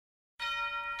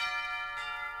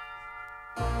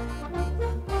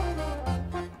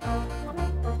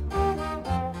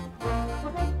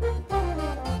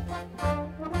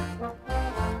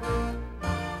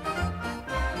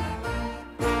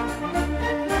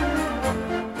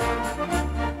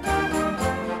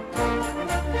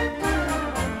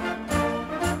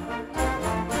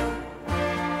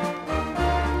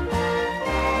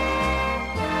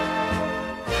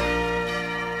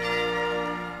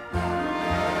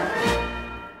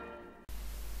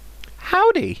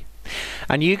howdy.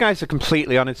 And you guys are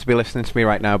completely honoured to be listening to me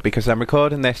right now because I'm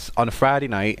recording this on a Friday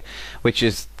night, which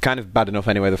is kind of bad enough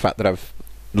anyway, the fact that I've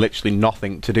literally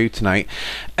nothing to do tonight.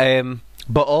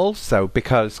 But also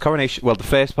because the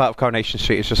first part of Coronation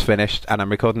Street is just finished, and I'm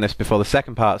recording this before the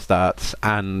second part starts,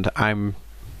 and I'm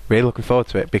really looking forward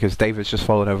to it because David's just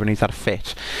fallen over and he's had a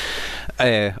fit.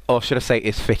 Or should I say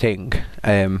is fitting.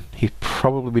 He'd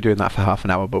probably be doing that for half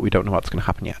an hour, but we don't know what's going to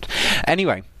happen yet.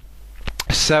 Anyway,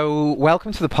 so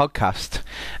welcome to the podcast.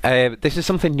 This is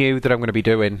something new that I'm going to be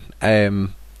doing.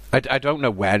 I don't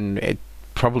know when. It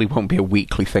probably won't be a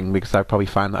weekly thing because I probably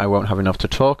find that I won't have enough to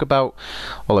talk about.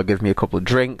 Well, it'll give me a couple of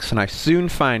drinks and I soon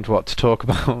find what to talk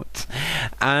about.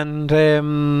 And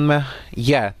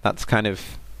yeah, that's kind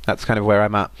of where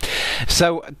I'm at.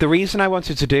 So the reason I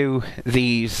wanted to do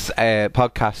these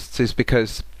podcasts is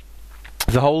because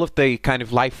the whole of the kind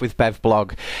of Life with Bev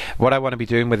blog, what I want to be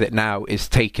doing with it now is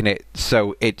taking it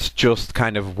so it's just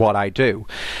kind of what I do.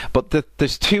 But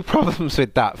there's two problems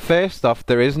with that. First off,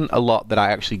 there isn't a lot that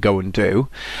I actually go and do.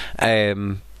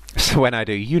 So when I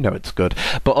do, you know it's good.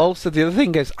 But also the other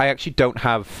thing is I actually don't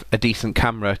have a decent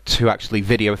camera to actually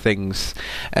video things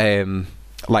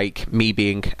like me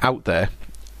being out there.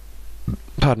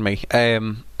 Pardon me.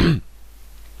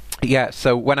 Yeah,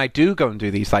 so when I do go and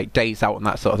do these like days out and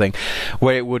that sort of thing,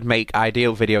 where it would make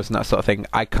ideal videos and that sort of thing,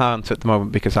 I can't at the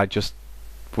moment because I just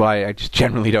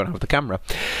generally don't have the camera.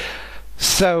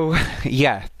 So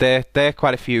yeah, there are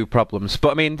quite a few problems.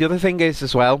 But I mean, the other thing is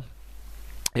as well,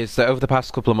 is that over the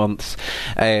past couple of months,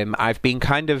 I've been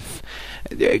kind of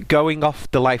going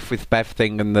off the Life with Bev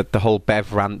thing and the whole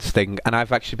Bev rants thing, and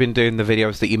I've actually been doing the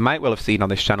videos that you might well have seen on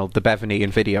this channel, the Bev and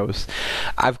Ian videos.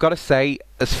 I've got to say,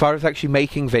 as far as actually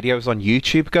making videos on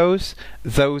YouTube goes,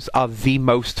 those are the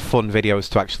most fun videos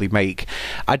to actually make.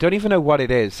 I don't even know what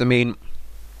it is. I mean,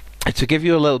 to give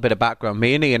you a little bit of background,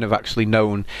 me and Ian have actually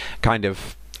known kind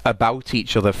of about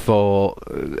each other for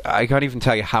I can't even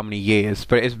tell you how many years,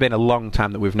 but it's been a long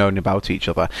time that we've known about each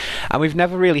other, and we've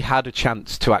never really had a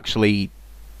chance to actually,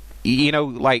 you know,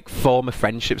 like form a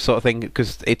friendship sort of thing,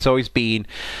 because it's always been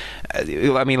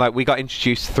I mean, like, we got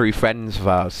introduced through friends of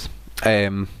ours,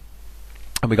 and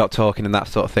we got talking and that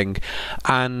sort of thing,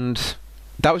 and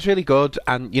that was really good.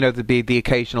 And you know, there'd be the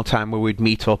occasional time where we'd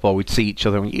meet up or we'd see each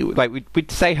other and we'd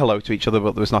say hello to each other,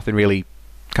 but there was nothing really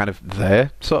kind of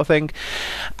there sort of thing.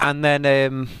 And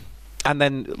then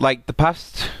like the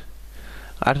past,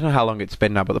 I don't know how long it's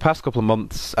been now, but the past couple of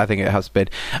months I think it has been,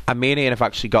 and me and Ian have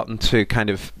actually gotten to kind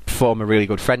of form a really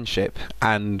good friendship,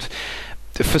 and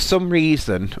for some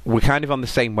reason we're kind of on the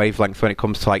same wavelength when it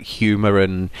comes to like humour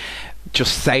and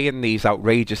just saying these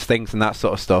outrageous things and that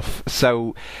sort of stuff.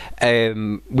 So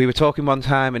we were talking one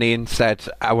time and Ian said,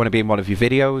 I want to be in one of your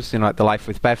videos, you know, like the Life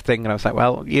with Bev thing, and I was like,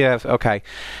 well, yeah, okay.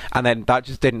 And then that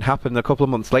just didn't happen. A couple of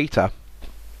months later,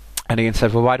 and Ian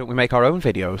said, well, why don't we make our own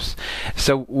videos?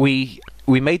 So we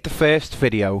made the first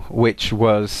video, which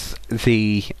was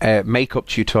the makeup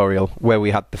tutorial where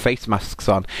we had the face masks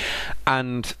on,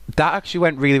 and that actually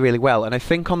went really, really well. And I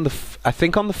think on the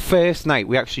first night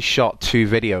we actually shot 2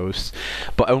 videos,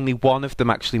 but only one of them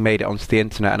actually made it onto the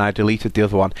internet, and I deleted the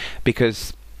other one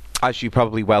because, as you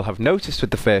probably well have noticed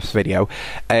with the first video,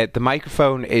 the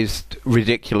microphone is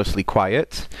ridiculously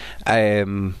quiet.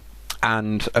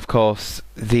 And of course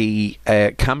the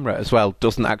camera as well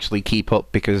doesn't actually keep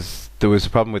up because there was a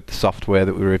problem with the software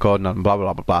that we were recording on, blah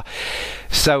blah blah blah.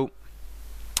 So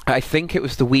I think it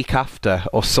was the week after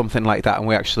or something like that, and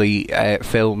we actually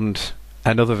filmed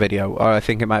another video, or I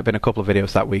think it might have been a couple of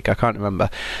videos that week, I can't remember.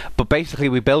 But basically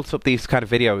we built up these kind of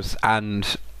videos,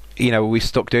 and you know, we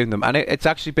stuck doing them, and it's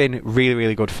actually been really,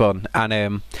 really good fun.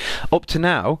 And up to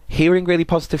now, hearing really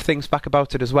positive things back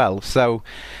about it as well. So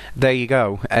there you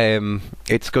go.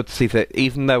 It's good to see that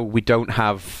even though we don't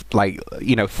have, like,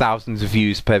 you know, thousands of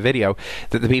views per video,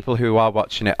 that the people who are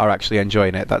watching it are actually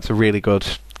enjoying it. That's a really good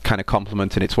kind of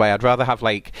compliment in its way. I'd rather have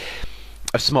like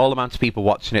a small amount of people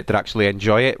watching it that actually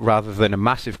enjoy it rather than a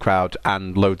massive crowd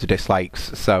and loads of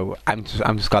dislikes. So I'm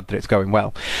just glad that it's going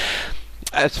well.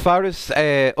 As far as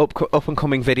up and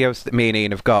coming videos that me and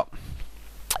Ian have got,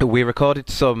 we recorded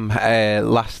some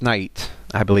last night,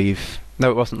 I believe.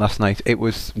 No, it wasn't last night. It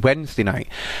was Wednesday night,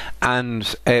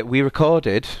 and we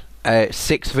recorded 6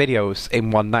 videos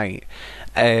in one night.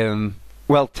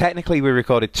 Well, technically we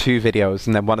recorded 2 videos,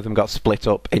 and then one of them got split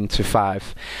up into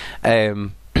 5.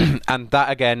 And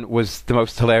that again was the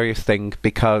most hilarious thing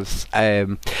because,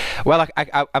 well,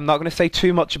 I'm not going to say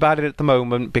too much about it at the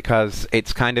moment because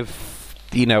it's kind of,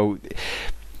 you know,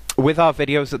 with our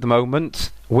videos at the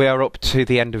moment, we are up to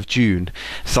the end of June.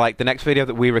 So like the next video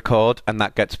that we record and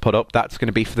that gets put up, that's going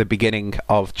to be for the beginning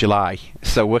of July.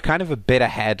 So we're kind of a bit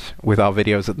ahead with our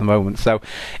videos at the moment. So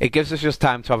it gives us just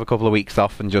time to have a couple of weeks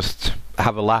off and just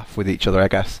have a laugh with each other, I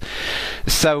guess.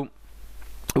 So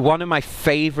one of my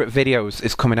favourite videos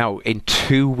is coming out in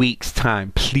 2 weeks'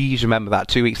 time. Please remember that,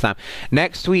 2 weeks' time.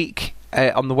 Next week,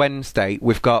 on the Wednesday,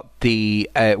 we've got the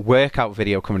workout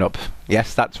video coming up.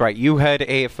 Yes, that's right. You heard it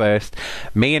here first.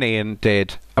 Me and Ian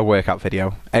did a workout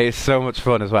video. It was so much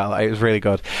fun as well. It was really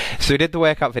good. So we did the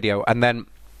workout video, and then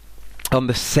on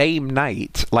the same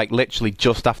night, like literally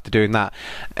just after doing that,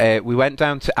 we went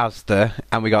down to Asda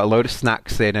and we got a load of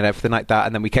snacks in and everything like that,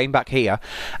 and then we came back here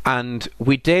and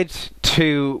we did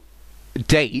to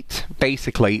date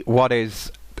basically what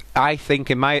is, I think,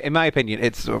 in my opinion,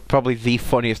 it's probably the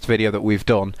funniest video that we've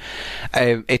done.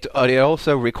 It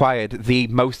also required the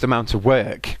most amount of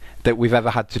work that we've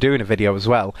ever had to do in a video as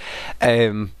well.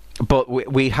 But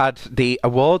we had the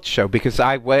awards show, because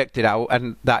I worked it out,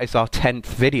 and that is our 10th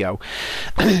video.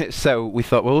 So we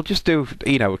thought, well, we'll just do,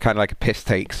 you know, kind of like a piss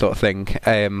take sort of thing.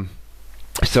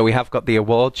 So we have got the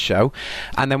awards show,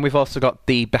 and then we've also got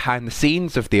the behind the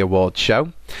scenes of the awards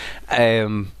show.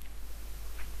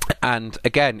 And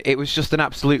again, it was just an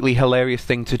absolutely hilarious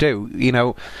thing to do. You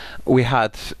know, we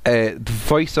had the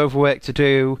voiceover work to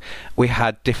do, we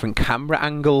had different camera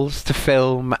angles to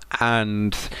film,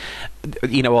 and,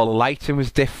 you know, all the lighting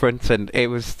was different, and it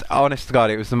was, honest to God,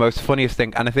 it was the most funniest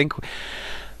thing. And I think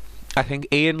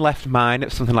Ian left mine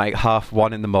at something like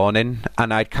 1:30 in the morning,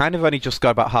 and I'd kind of only just got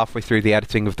about halfway through the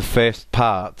editing of the first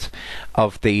part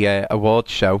of the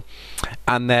awards show,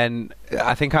 and then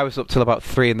I think I was up till about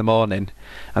 3 in the morning,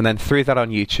 and then threw that on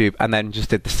YouTube, and then just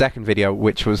did the second video,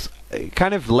 which was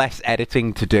kind of less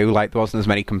editing to do. Like, there wasn't as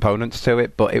many components to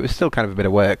it, but it was still kind of a bit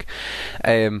of work.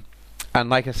 And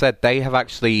like I said, they have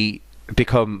actually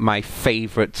become my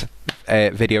favourite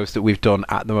videos that we've done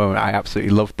at the moment. I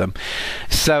absolutely loved them.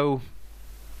 So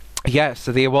yeah,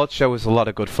 so the awards show was a lot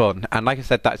of good fun, and like I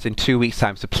said, that's in 2 weeks'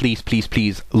 time, so please, please,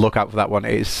 please look out for that one.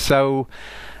 It is so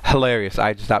hilarious.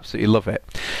 I just absolutely love it.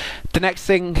 The next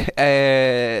thing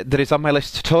that is on my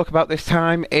list to talk about this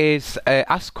time is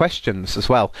ask questions as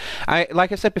well.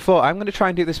 Like I said before, I'm going to try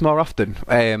and do this more often.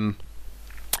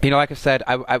 You know, like I said,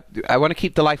 I want to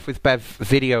keep the Life with Bev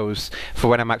videos for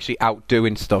when I'm actually out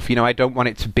doing stuff. You know, I don't want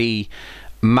it to be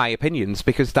my opinions,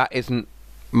 because that isn't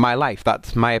my life.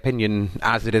 That's my opinion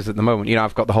as it is at the moment. You know,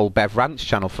 I've got the whole Bev Rants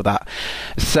channel for that.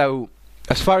 So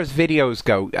as far as videos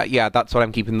go, yeah, that's what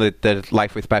I'm keeping the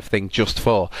Life with Bev thing just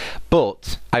for.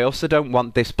 But I also don't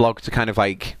want this blog to kind of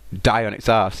like die on its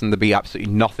arse and there be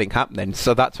absolutely nothing happening.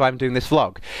 So that's why I'm doing this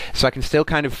vlog. So I can still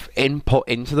kind of input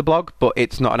into the blog, but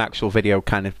it's not an actual video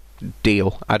kind of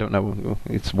deal. I don't know,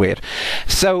 it's weird.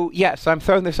 So yeah, so I'm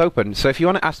throwing this open. So if you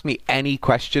want to ask me any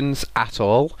questions at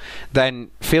all,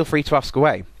 then feel free to ask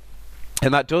away.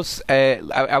 And that does,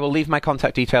 I will leave my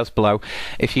contact details below.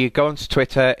 If you go onto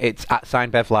Twitter, it's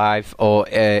 @SignBevLive, or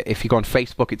if you go on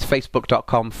Facebook, it's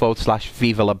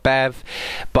facebook.com/VivaLaBev.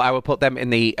 But I will put them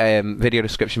in the video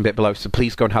description bit below, so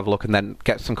please go and have a look and then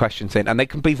get some questions in. And they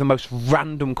can be the most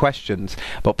random questions,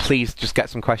 but please just get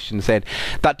some questions in.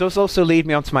 That does also lead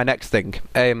me on to my next thing.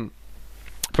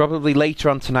 Probably later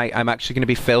on tonight, I'm actually going to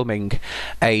be filming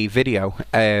a video,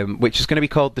 which is going to be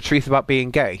called The Truth About Being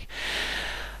Gay.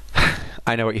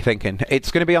 I know what you're thinking.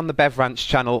 It's going to be on the Bev Rants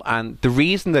channel, and the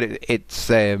reason that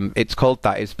it's called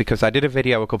that is because I did a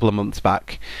video a couple of months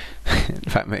back. In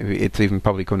fact, maybe it's even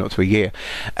probably coming up to a year.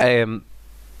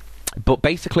 But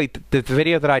basically, the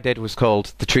video that I did was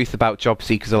called The Truth About Job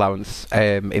Seekers Allowance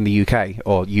in the UK,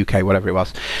 or UK, whatever it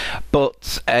was.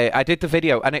 But I did the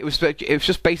video, and it was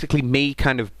just basically me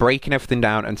kind of breaking everything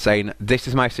down and saying, this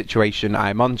is my situation,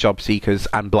 I'm on Job Seekers,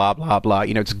 and blah, blah, blah,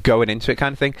 you know, just going into it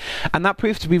kind of thing. And that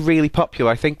proved to be really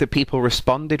popular. I think that people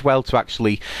responded well to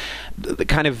actually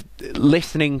kind of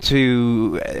listening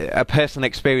to a personal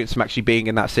experience from actually being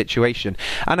in that situation.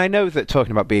 And I know that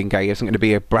talking about being gay isn't going to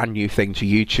be a brand new thing to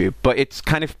YouTube, but it's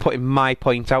kind of putting my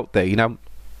point out there, you know.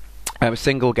 I'm a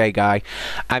single gay guy,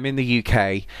 I'm in the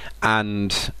UK,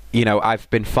 and, you know, I've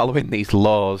been following these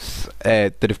laws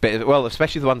that have been, well,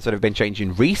 especially the ones that have been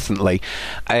changing recently,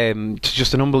 to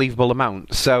just an unbelievable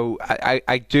amount. So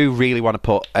I do really want to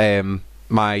put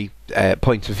my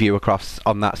point of view across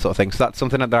on that sort of thing. So that's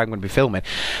something that I'm going to be filming.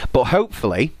 But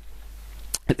hopefully,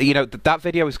 you know, that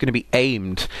video is going to be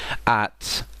aimed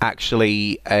at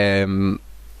actually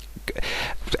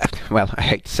well, I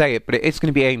hate to say it, but it's going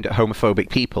to be aimed at homophobic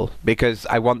people, because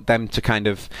I want them to kind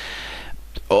of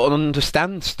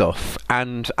understand stuff,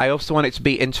 and I also want it to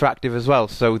be interactive as well,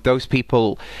 so those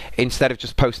people, instead of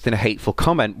just posting a hateful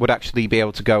comment, would actually be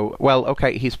able to go, well,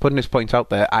 okay, he's putting his point out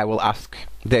there, I will ask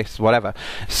this, whatever.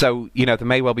 So, you know, there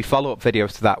may well be follow-up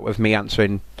videos to that of me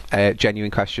answering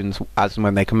genuine questions as and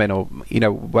when they come in, or, you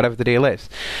know, whatever the deal is.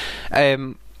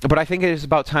 But I think it is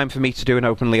about time for me to do an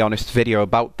openly honest video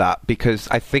about that, because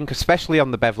I think, especially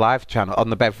on the Bev Live channel, on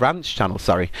the Bev Ranch channel,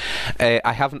 sorry,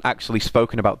 I haven't actually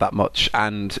spoken about that much,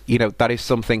 and, you know, that is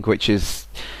something which is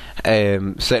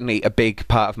certainly a big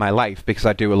part of my life, because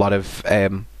I do a lot of,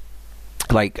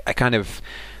 like, a kind of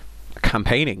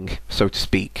campaigning, so to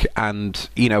speak, and,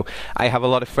 you know, I have a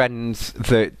lot of friends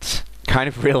that kind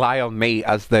of rely on me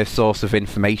as their source of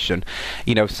information,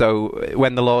 you know. So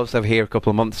when the laws over here a couple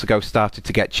of months ago started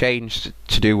to get changed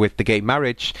to do with the gay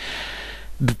marriage,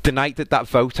 the night that that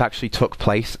vote actually took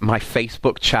place, my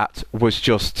Facebook chat was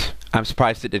just, I'm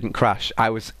surprised it didn't crash. I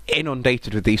was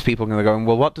inundated with these people, and they're going,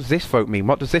 well, what does this vote mean?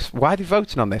 What does this, why are they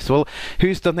voting on this? Well,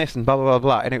 who's done this? And blah, blah, blah,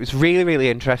 blah. And it was really, really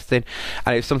interesting,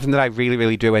 and it's something that I really,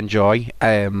 really do enjoy.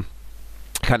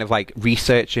 Kind of like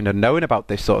researching and knowing about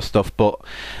this sort of stuff, but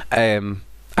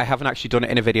I haven't actually done it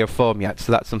in a video form yet,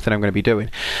 so that's something I'm going to be doing.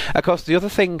 Of course, the other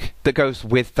thing that goes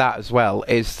with that as well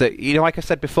is that, you know, like I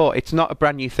said before, it's not a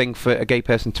brand new thing for a gay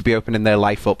person to be opening their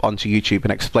life up onto YouTube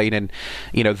and explaining,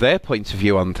 you know, their point of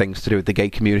view on things to do with the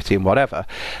gay community and whatever.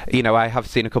 You know, I have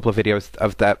seen a couple of videos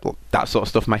of that sort of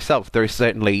stuff myself. There is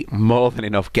certainly more than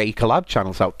enough gay collab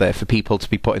channels out there for people to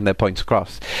be putting their points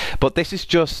across. But this is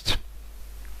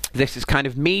kind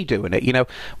of me doing it. You know,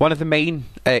 one of the main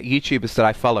YouTubers that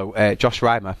I follow, Josh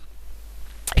Reimer,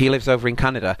 he lives over in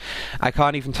Canada. I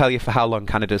can't even tell you for how long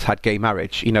Canada's had gay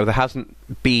marriage. You know, there hasn't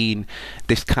been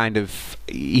this kind of,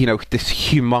 you know, this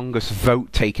humongous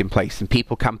vote taking place and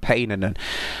people campaigning and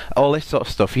all this sort of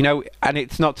stuff, you know. And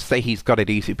it's not to say he's got it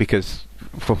easy, because,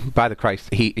 by the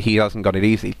Christ, he hasn't got it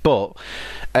easy. But,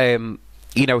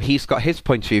 you know, he's got his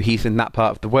point of view. He's in that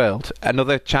part of the world.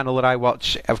 Another channel that I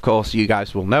watch, of course, you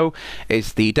guys will know,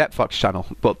 is the Depp Fox channel.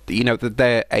 But, you know,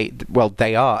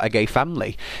 they are a gay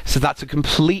family. So that's a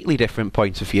completely different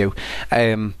point of view.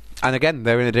 And again,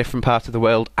 they're in a different part of the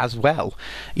world as well.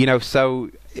 You know, so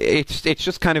it's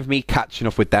just kind of me catching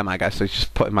up with them, I guess. So it's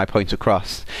just putting my point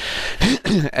across.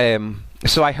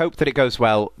 So I hope that it goes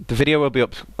well. The video will be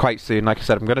up quite soon. Like I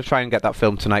said, I'm going to try and get that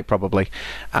filmed tonight, probably.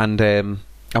 And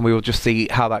we will just see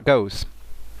how that goes.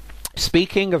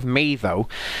 Speaking of me, though,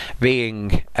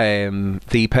 being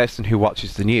the person who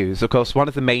watches the news, of course, one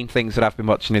of the main things that I've been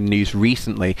watching in the news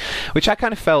recently, which I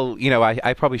kind of felt, you know,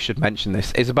 I probably should mention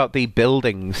this, is about the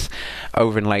buildings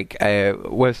over in, like,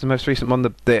 where's the most recent one?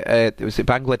 Was it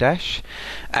Bangladesh?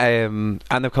 And,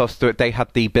 of course, they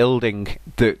had the building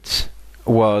that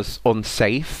was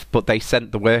unsafe, but they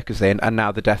sent the workers in, and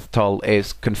now the death toll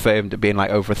is confirmed at being,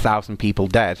 like, over 1,000 people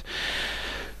dead.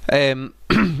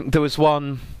 There was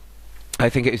one, I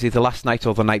think it was either last night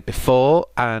or the night before,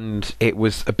 and it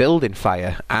was a building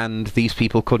fire, and these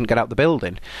people couldn't get out the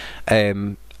building.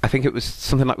 I think it was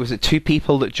something like, was it 2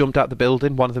 people that jumped out the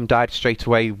building? One of them died straight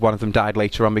away, one of them died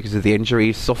later on because of the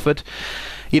injuries suffered.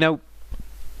 You know,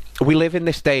 we live in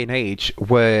this day and age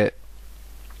where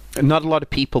not a lot of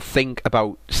people think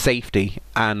about safety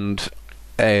and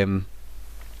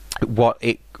what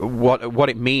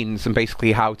it means, and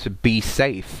basically how to be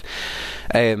safe,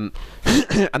 and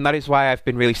that is why I've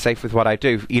been really safe with what I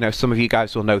do. You know, some of you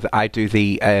guys will know that I do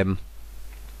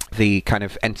the kind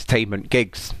of entertainment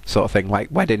gigs sort of thing, like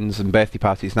weddings and birthday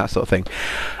parties and that sort of thing,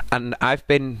 and I've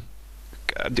been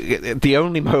the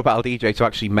only mobile DJ to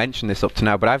actually mention this up to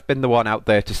now, but I've been the one out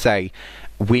there to say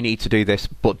we need to do this,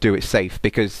 but do it safe,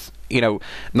 because, you know,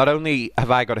 not only have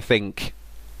I got to think,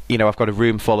 you know, I've got a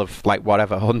room full of, like,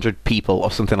 whatever, 100 people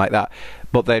or something like that,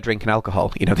 but they're drinking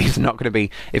alcohol. You know, these are not going to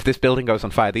be, if this building goes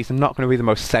on fire, these are not going to be the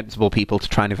most sensible people to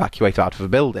try and evacuate out of a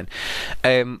building.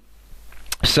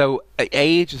 So,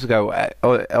 ages ago,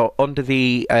 under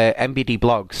the MBD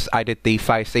blogs, I did the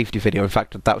fire safety video. In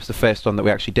fact, that was the first one that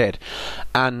we actually did.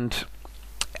 And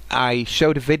I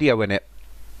showed a video in it,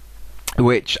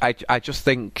 which I just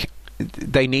think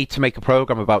they need to make a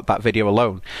program about that video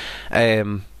alone.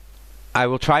 I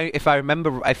will try, if I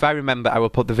remember, I will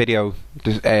put the video,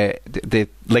 the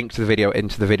link to the video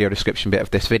into the video description bit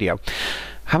of this video.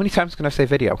 How many times can I say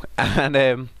video?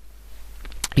 And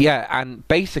yeah, and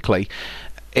basically,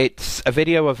 it's a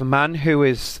video of a man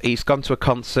he's gone to a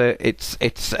concert. It's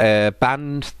a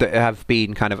band that have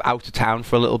been kind of out of town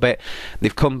for a little bit.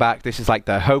 They've come back. This is like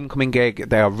their homecoming gig.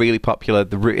 They are really popular.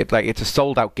 It's a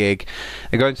sold out gig.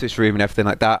 They go into this room and everything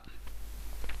like that.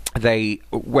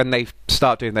 when they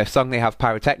start doing their song, they have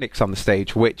pyrotechnics on the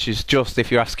stage, which is just,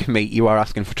 if you're asking me, you are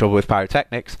asking for trouble with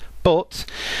pyrotechnics. But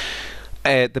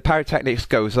the pyrotechnics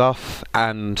goes off,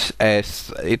 and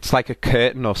it's like a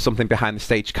curtain or something behind the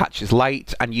stage catches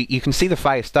light, and you can see the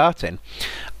fire starting.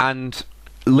 And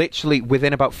literally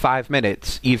within about 5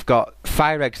 minutes, you've got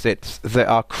fire exits that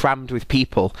are crammed with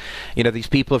people. You know, these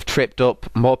people have tripped up,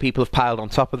 more people have piled on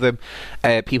top of them,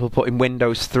 people putting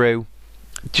windows through.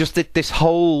 Just this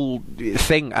whole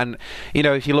thing. And you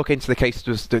know, if you look into the case,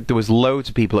 there was loads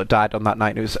of people that died on that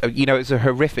night. It was, you know, it was a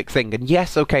horrific thing. And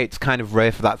yes, okay, it's kind of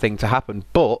rare for that thing to happen,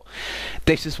 but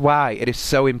this is why it is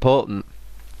so important,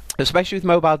 especially with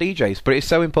mobile DJs, but it's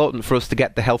so important for us to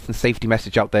get the health and safety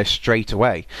message out there straight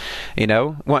away. You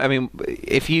know, I mean,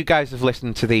 if you guys have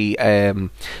listened to the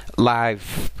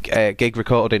live gig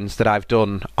recordings that I've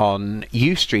done on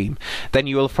Ustream, then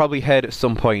you will have probably heard at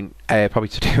some point,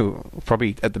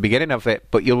 probably at the beginning of it,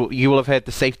 but you will have heard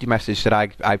the safety message that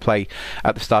I play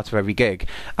at the start of every gig,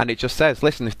 and it just says,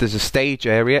 listen, if there's a stage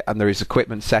area and there is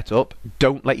equipment set up,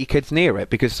 don't let your kids near it,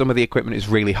 because some of the equipment is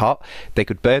really hot, they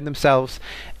could burn themselves.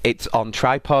 It's on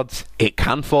tripods, it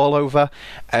can fall over,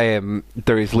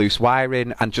 there is loose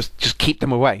wiring, and just keep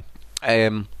them away.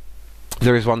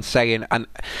 There is one saying, and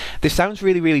this sounds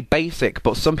really, really basic,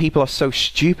 but some people are so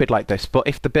stupid like this, but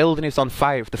if the building is on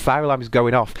fire, if the fire alarm is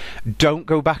going off, don't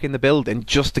go back in the building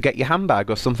just to get your handbag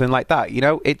or something like that. You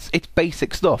know, it's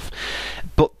basic stuff.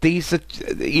 But these are,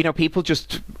 you know, people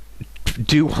just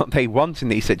do what they want in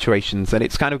these situations, and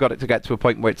it's kind of got it to get to a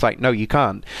point where it's like, no, you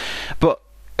can't. But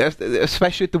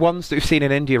especially the ones that we've seen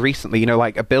in India recently, you know,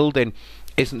 like a building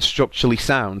isn't structurally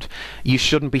sound, you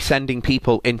shouldn't be sending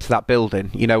people into that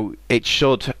building. You know, it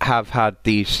should have had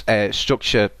these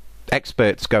structure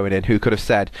experts going in who could have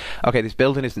said, okay, this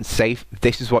building isn't safe,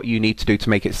 this is what you need to do to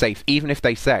make it safe, even if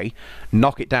they say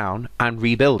knock it down and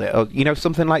rebuild it, or you know,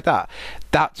 something like that.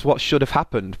 That's what should have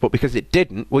happened. But because it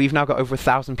didn't, well, you've now got over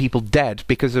 1,000 people dead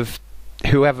because of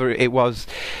whoever it was,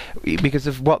 because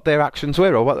of what their actions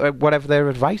were, or whatever their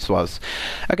advice was.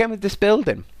 Again, with this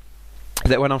building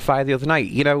that went on fire the other night,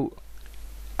 you know,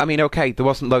 I mean, okay, there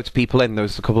wasn't loads of people in, there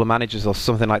was a couple of managers or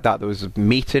something like that, there was a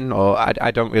meeting, or I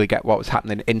don't really get what was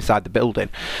happening inside the building.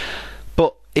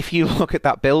 But if you look at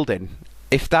that building,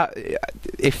 if part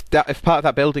of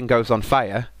that building goes on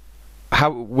fire,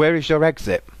 where is your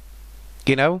exit?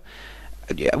 You know,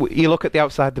 you look at the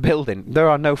outside of the building, there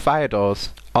are no fire doors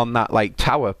on that like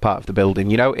tower part of the building.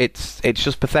 You know, it's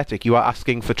just pathetic. You are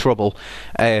asking for trouble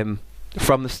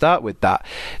from the start with that.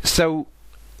 So,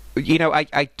 you know,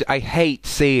 I hate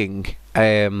seeing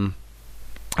news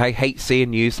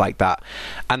like that,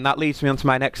 and that leads me on to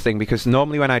my next thing, because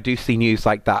normally when I do see news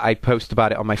like that, I post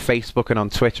about it on my Facebook and on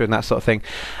Twitter and that sort of thing.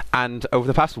 And over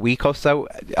the past week or so,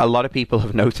 a lot of people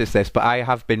have noticed this, but I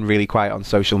have been really quiet on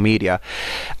social media.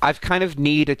 I've kind of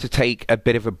needed to take a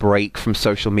bit of a break from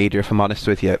social media, if I'm honest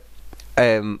with you.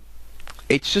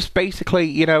 It's just basically,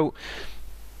 you know,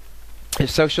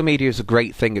 social media is a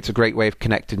great thing. It's a great way of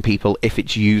connecting people if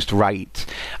it's used right.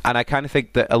 And I kind of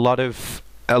think that a lot of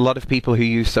people who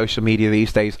use social media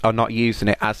these days are not using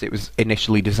it as it was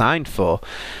initially designed for.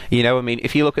 You know, I mean,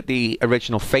 if you look at the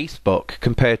original Facebook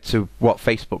compared to what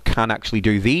Facebook can actually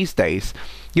do these days,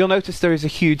 you'll notice there is a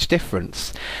huge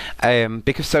difference,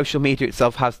 because social media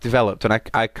itself has developed, and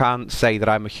I can't say that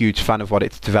I'm a huge fan of what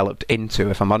it's developed into,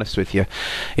 if I'm honest with you.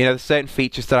 You know, there's certain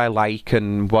features that I like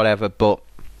and whatever, but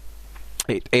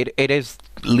it is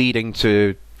leading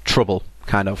to trouble,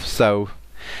 kind of. So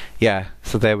yeah,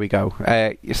 so there we go.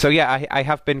 So yeah, I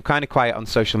have been kind of quiet on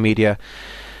social media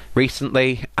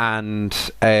recently, and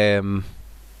yeah,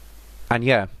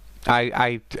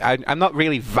 I'm not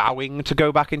really vowing to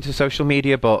go back into social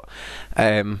media, but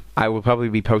I will probably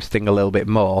be posting a little bit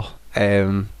more.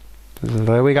 There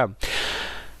we go.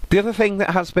 The other thing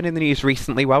that has been in the news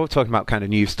recently, while we're talking about kind of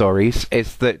news stories,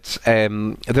 is that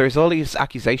there is all these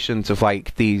accusations of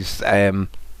like these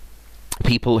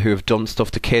people who have done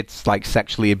stuff to kids, like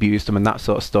sexually abused them and that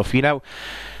sort of stuff. You know,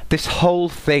 this whole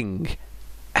thing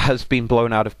has been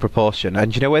blown out of proportion.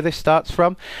 And you know where this starts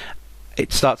from?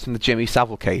 It starts from the Jimmy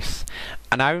Savile case.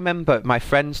 And I remember my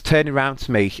friends turning around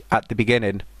to me at the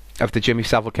beginning of the Jimmy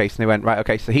Savile case, and they went, right,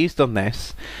 okay, so he's done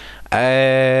this.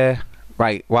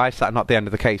 Right, why is that not the end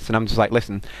of the case? And I'm just like,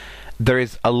 listen, there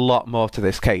is a lot more to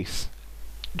this case.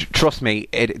 Trust me,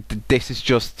 this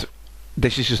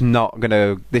is not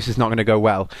gonna go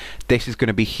well. This is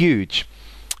gonna be huge.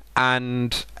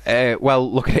 And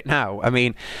well, look at it now. I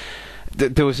mean,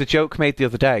 there was a joke made the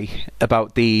other day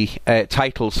about the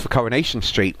titles for Coronation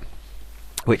Street.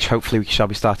 which hopefully we shall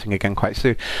be starting again quite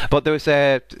soon. But there was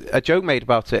a joke made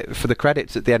about it for the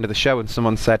credits at the end of the show, and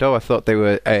someone said, "Oh, I thought they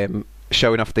were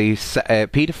showing off the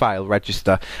paedophile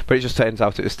register," but it just turns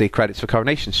out it was the credits for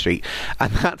Coronation Street,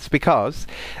 and that's because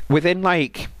within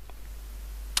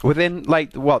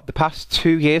what, the past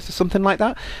 2 years or something like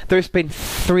that, there's been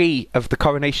 3 of the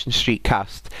Coronation Street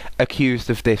cast accused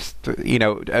of this,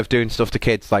 of doing stuff to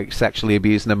kids, like sexually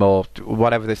abusing them or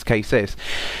whatever this case is.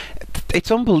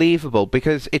 It's unbelievable,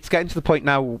 because it's getting to the point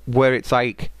now where it's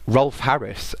like Rolf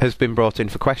Harris has been brought in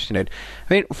for questioning.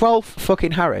 I mean, Rolf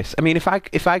fucking Harris. I mean, if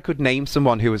I could name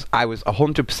someone who I was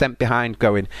 100% behind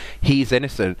going, he's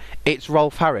innocent, it's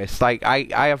Rolf Harris. Like,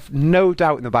 I have no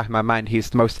doubt in the back of my mind he's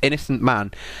the most innocent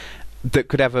man that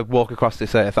could ever walk across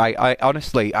this earth. I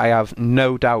honestly, I have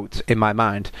no doubt in my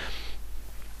mind.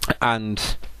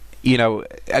 And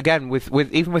again,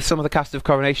 even with some of the cast of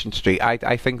Coronation Street,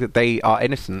 I think that they are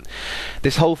innocent.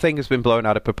 This whole thing has been blown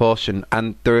out of proportion,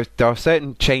 and there are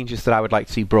certain changes that I would like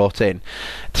to see brought in.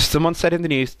 Someone said in the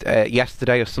news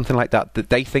yesterday or something like that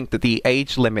they think that the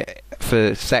age limit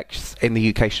for sex in the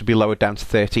UK should be lowered down to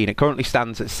 13. It currently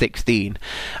stands at 16,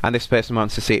 and this person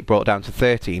wants to see it brought down to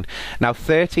 13. Now,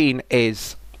 13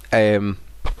 is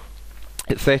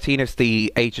 13 is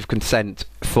the age of consent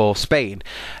for Spain.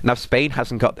 Now, Spain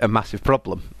hasn't got a massive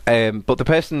problem, but the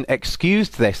person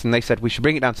excused this, and they said we should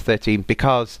bring it down to 13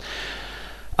 because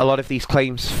a lot of these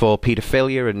claims for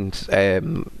paedophilia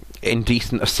and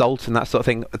indecent assault and that sort of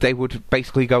thing, they would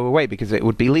basically go away because it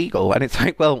would be legal. And it's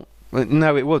like, well,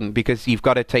 no, it wouldn't, because you've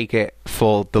got to take it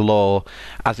for the law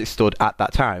as it stood at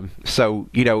that time. So,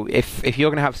 if you're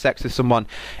going to have sex with someone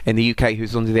in the UK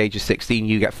who's under the age of 16,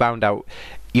 you get found out,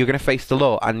 you're going to face the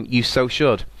law, and you so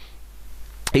should.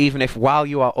 Even if while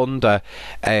you are under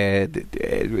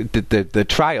the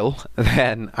trial,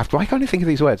 then why can't I think of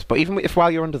these words? But even if while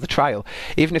you're under the trial,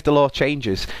 even if the law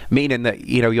changes, meaning that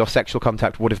your sexual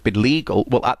contact would have been legal,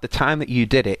 well, at the time that you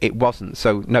did it, it wasn't.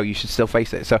 So no, you should still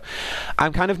face it. So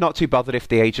I'm kind of not too bothered if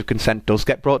the age of consent does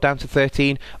get brought down to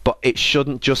 13, but it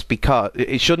shouldn't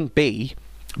be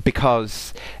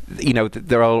because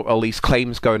there are all these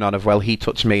claims going on of, well, he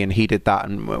touched me and he did that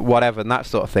and whatever and that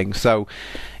sort of thing. So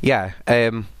yeah,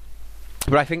 but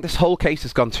I think this whole case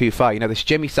has gone too far. This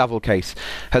Jimmy Savile case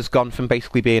has gone from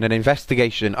basically being an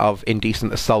investigation of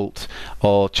indecent assault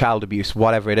or child abuse,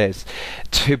 whatever it is,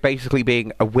 to basically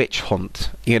being a witch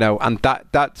hunt, and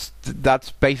that's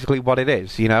basically what it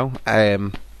is,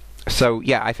 so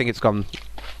yeah, I think it's gone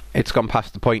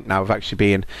past the point now of actually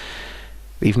being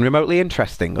even remotely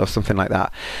interesting or something like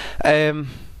that.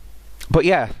 But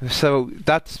yeah, so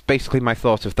that's basically my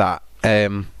thought of that.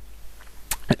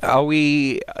 Are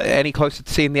we any closer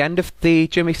to seeing the end of the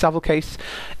Jimmy Savile case?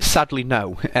 Sadly,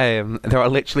 no. There are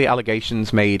literally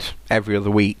allegations made every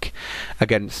other week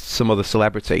against some other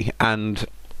celebrity, and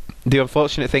the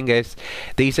unfortunate thing is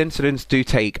these incidents do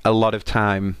take a lot of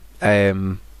time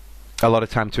to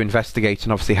investigate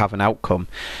and obviously have an outcome.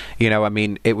 I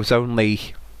mean, it was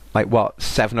only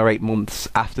 7 or 8 months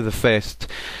after the first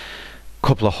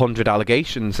couple of hundred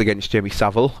allegations against Jimmy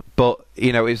Savile, but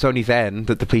it was only then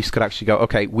that the police could actually go,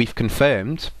 okay, we've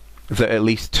confirmed that at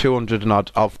least 200 and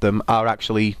odd of them are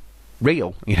actually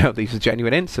real. These are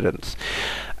genuine incidents.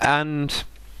 And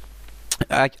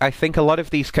I think a lot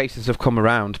of these cases have come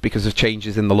around because of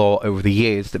changes in the law over the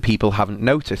years that people haven't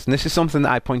noticed. And this is something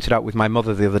that I pointed out with my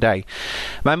mother the other day.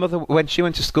 My mother, when she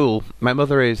went to school, my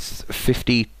mother is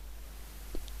 50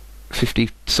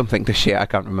 something this year. I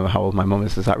can't remember how old my mum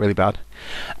is. Is that really bad?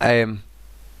 Should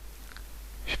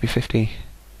be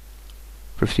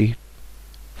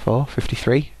 54,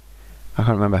 53. I can't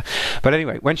remember. But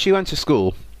anyway, when she went to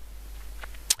school,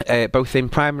 both in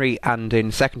primary and in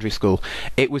secondary school,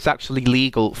 it was actually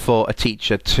legal for a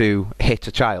teacher to hit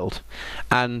a child.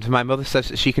 And my mother says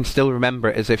that she can still remember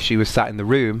it as if she was sat in the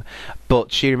room,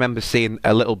 but she remembers seeing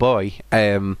a little boy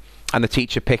and the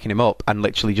teacher picking him up and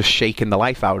literally just shaking the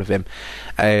life out of him.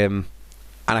 And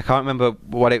I can't remember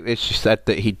what it is she said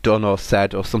that he'd done or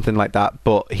said or something like that,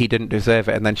 but he didn't deserve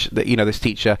it. And then, this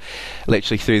teacher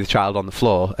literally threw the child on the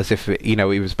floor as if, he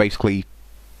was basically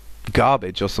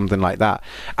garbage or something like that.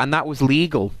 And that was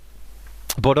legal.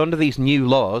 But under these new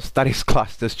laws, that is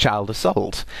classed as child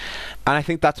assault. And I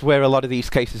think that's where a lot of these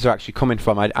cases are actually coming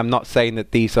from. I'm not saying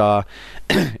that these are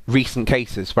recent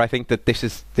cases, but I think that this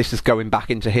is going back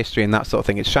into history and that sort of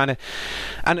thing. It's trying to...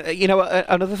 And,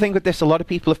 another thing with this, a lot of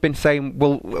people have been saying,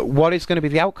 well, what is going to be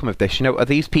the outcome of this? Are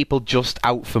these people just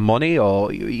out for money,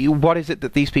 or what is it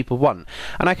that these people want?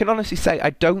 And I can honestly say,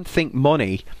 I don't think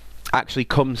money actually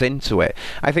comes into it.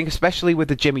 I think especially with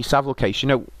the Jimmy Savile case,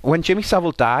 when Jimmy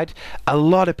Savile died, a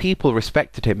lot of people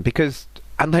respected him because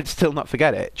And let's still not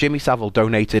forget it, Jimmy Savile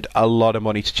donated a lot of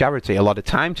money to charity, a lot of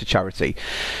time to charity.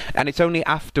 And it's only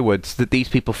afterwards that these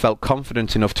people felt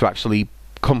confident enough to actually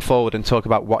come forward and talk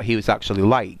about what he was actually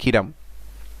like. You know,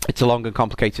 it's a long and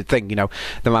complicated thing. You know,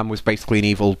 the man was basically an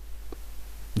evil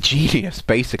genius,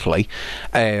 basically,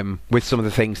 with some of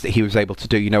the things that he was able to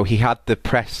do. You know, he had the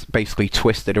press basically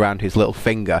twisted around his little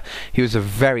finger. He was a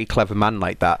very clever man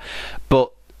like that.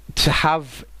 But to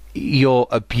have your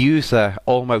abuser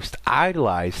almost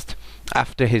idolized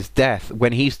after his death,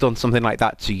 when he's done something like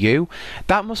that to you,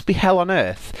 that must be hell on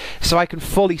earth. So I can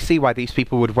fully see why these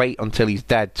people would wait until he's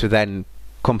dead to then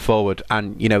come forward,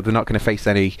 and, you know, they're not going to face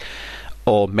any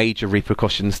or major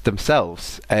repercussions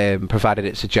themselves, provided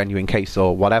it's a genuine case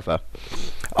or whatever.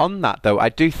 On that, though, I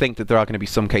do think that there are going to be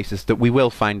some cases that we will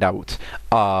find out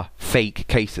are fake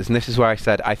cases, and this is where I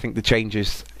said I think the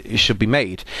changes should be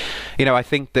made. You know, I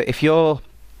think that if you're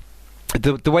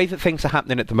the way that things are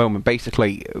happening at the moment,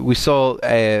 basically, we saw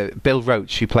Bill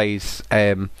Roache, who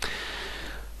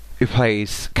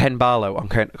plays Ken Barlow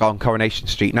on Coronation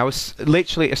Street. Now,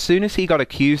 literally, as soon as he got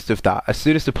accused of that, as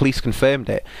soon as the police confirmed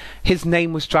it, his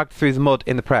name was dragged through the mud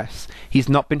in the press. He's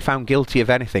not been found guilty of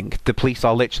anything. The police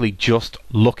are literally just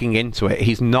looking into it.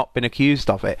 He's not been accused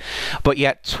of it. But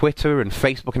yet, Twitter and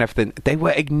Facebook and everything, they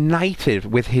were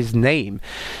ignited with his name.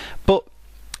 But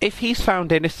if he's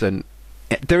found innocent,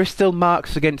 there are still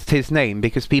marks against his name,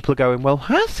 because people are going, well,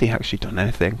 has he actually done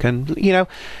anything? And, you know,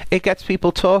 it gets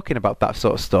people talking about that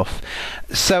sort of stuff.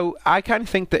 So I kind of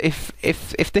think that if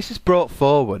this is brought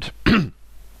forward,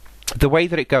 the way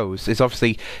that it goes is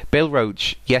obviously Bill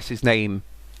Roache, yes, his name,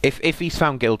 if he's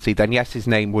found guilty, then yes, his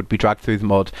name would be dragged through the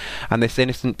mud, and this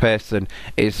innocent person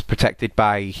is protected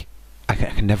by, I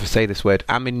can never say this word,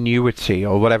 anonymity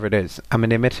or whatever it is.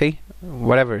 Anonymity?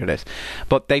 Whatever it is.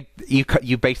 But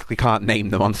you basically can't name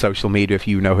them on social media if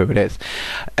you know who it is.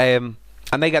 And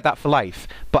they get that for life.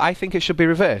 But I think it should be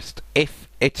reversed. If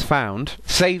it's found,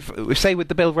 say with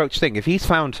the Bill Roache thing, if he's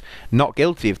found not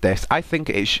guilty of this, I think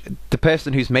the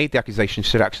person who's made the accusation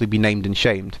should actually be named and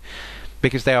shamed,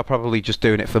 because they are probably just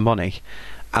doing it for money.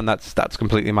 And that's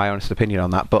completely my honest opinion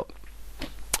on that. But,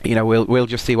 you know, we'll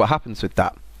just see what happens with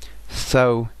that.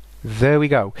 So there we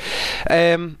go.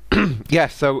 Yeah,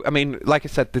 so I mean, like I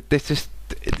said, this is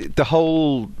the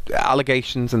whole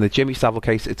allegations and the Jimmy Savile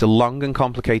case. It's a long and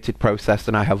complicated process,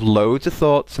 and I have loads of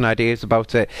thoughts and ideas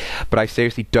about it, but I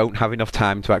seriously don't have enough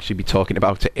time to actually be talking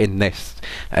about it in this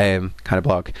kind of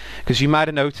blog. Because you might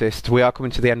have noticed, we are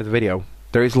coming to the end of the video.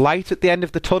 There is light at the end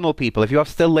of the tunnel, people. If you are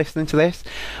still listening to this,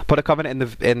 put a comment in the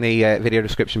video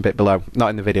description bit below. Not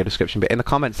in the video description, but in the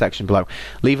comment section below.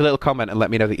 Leave a little comment and let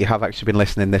me know that you have actually been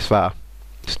listening this far.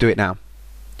 Just do it now.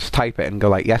 Just type it and go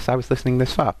like, yes, I was listening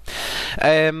this far.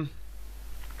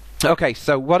 Okay,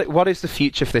 so what is the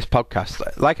future for this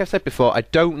podcast? Like I said before, I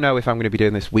don't know if I'm going to be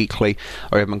doing this weekly,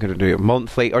 or if I'm going to do it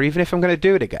monthly, or even if I'm going to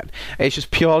do it again. It's just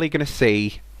purely going to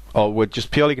see... or we're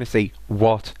just purely going to see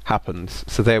what happens.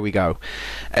 So there we go.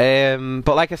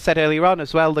 But like I said earlier on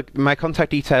as well, my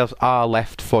contact details are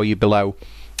left for you below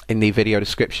in the video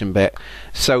description bit.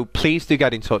 So please do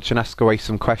get in touch and ask away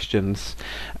some questions.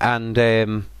 And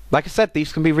like I said,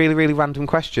 these can be really, really random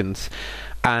questions.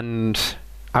 And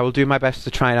I will do my best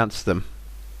to try and answer them.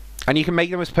 And you can make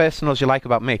them as personal as you like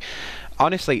about me.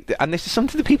 Honestly, and this is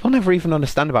something that people never even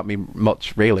understand about me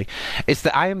much, really, is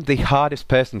that I am the hardest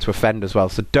person to offend as well.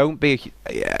 So don't be,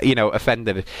 you know,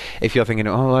 offended if you're thinking,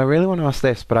 oh, I really want to ask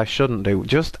this, but I shouldn't do.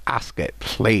 Just ask it,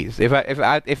 please. If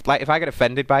I get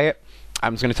offended by it,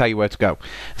 I'm just going to tell you where to go.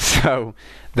 So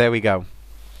there we go.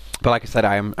 But like I said,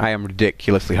 I am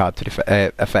ridiculously hard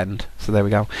to offend. So there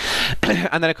we go.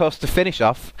 And then, of course, to finish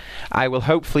off, I will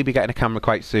hopefully be getting a camera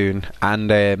quite soon. And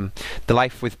the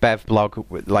Life with Bev blog,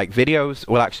 like, videos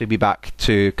will actually be back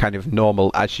to kind of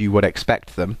normal as you would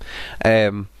expect them.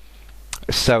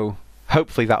 So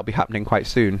hopefully that'll be happening quite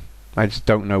soon. I just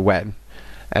don't know when.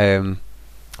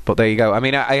 But there you go. I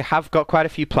mean, I have got quite a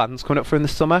few plans coming up for in the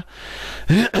summer.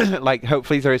 Like,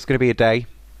 hopefully there is going to be a day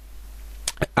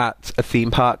at a theme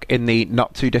park in the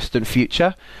not too distant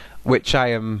future, which I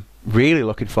am really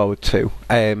looking forward to,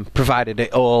 provided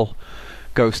it all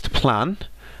goes to plan.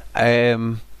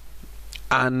 And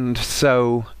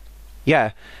so,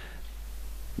 yeah,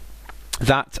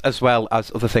 that as well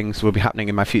as other things will be happening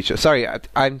in my future. Sorry,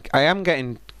 I am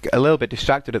getting a little bit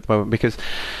distracted at the moment because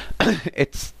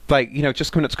it's like, you know,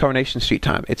 just coming up to Coronation Street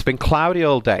time. It's been cloudy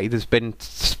all day. There's been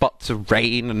spots of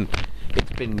rain, and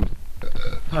it's been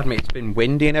pardon me, it's been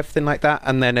windy and everything like that,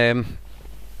 and then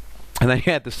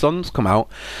yeah, the sun's come out,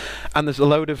 and there's a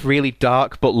load of really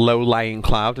dark but low-lying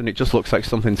cloud, and it just looks like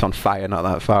something's on fire not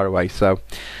that far away. So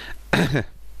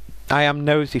I am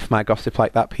nosy for my gossip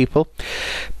like that, people.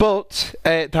 But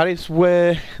that is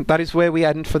where we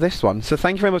end for this one. So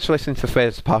thank you very much for listening to the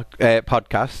first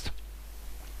podcast.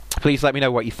 Please let me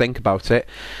know what you think about it,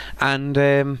 and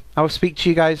I will speak to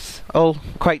you guys all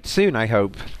quite soon, I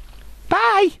hope.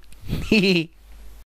 Bye!